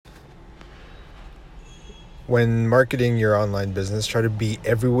when marketing your online business, try to be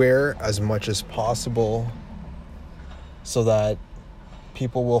everywhere as much as possible so that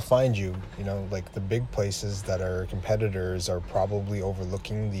people will find you. Like the big places that are competitors are probably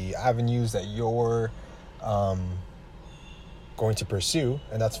overlooking the avenues that you're going to pursue,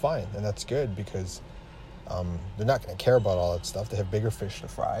 and that's fine and that's good because they're not going to care about all that stuff. They have bigger fish to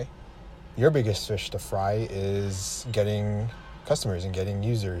fry. Your biggest fish to fry is getting customers and getting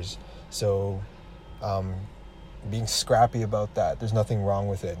users. So being scrappy about that, there's nothing wrong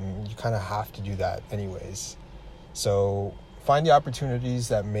with it, and you kind of have to do that anyways. So find the opportunities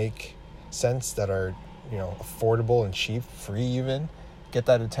that make sense, that are affordable and cheap, free even. Get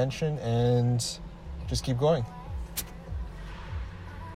that attention and just keep going.